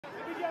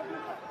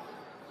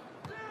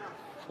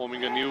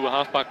forming a new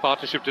half-back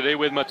partnership today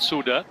with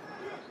Matsuda.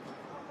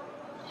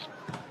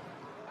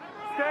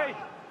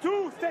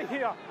 Stay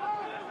here.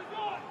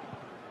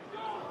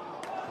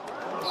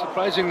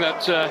 Surprising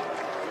that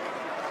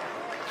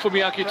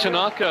Fumiaki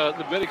Tanaka,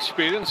 the very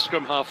experienced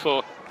scrum half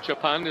for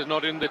Japan, is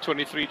not in the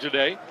 23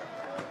 today.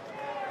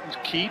 It's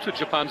key to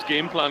Japan's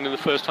game plan in the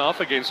first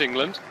half against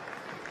England.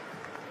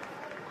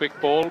 Quick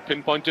ball,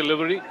 pinpoint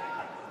delivery.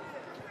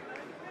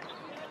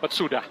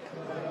 Matsuda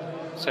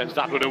sends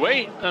that one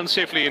away and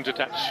safely into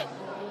touch.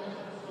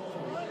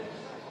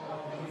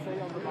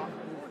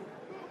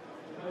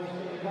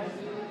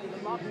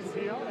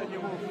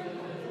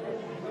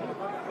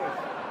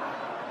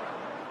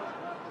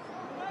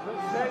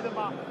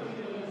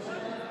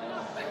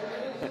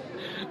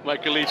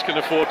 Michael Leach can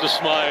afford to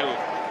smile.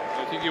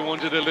 I think he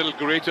wanted a little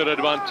greater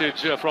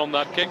advantage from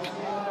that kick,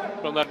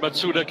 from that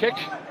Matsuda kick.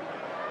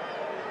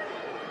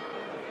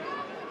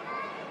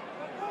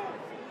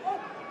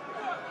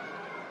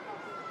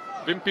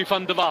 Wimpy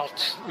van der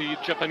Walt, the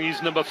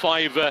Japanese number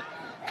 5,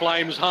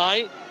 climbs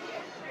high.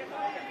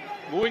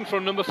 Moving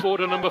from number 4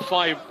 to number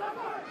 5.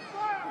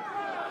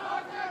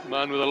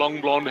 Man with the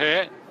long blonde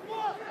hair,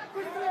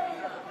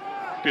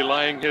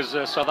 belying his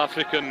South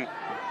African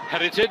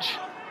heritage.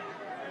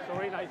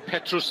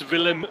 Petrus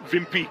Willem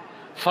Wimpy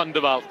van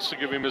der Walt, to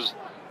give him his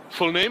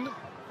full name.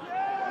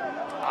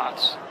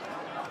 That's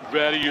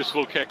very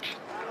useful kick.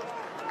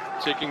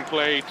 Taking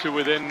play to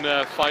within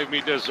 5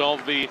 meters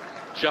of the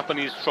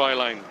Japanese try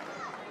line.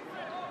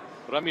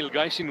 Ramil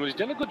Gaisin has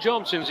done a good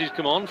job since he's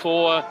come on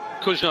for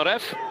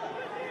Kuznarev.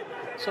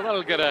 So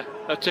that'll get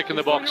a tick in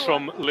the box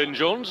from Lynn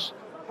Jones.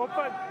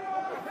 Open.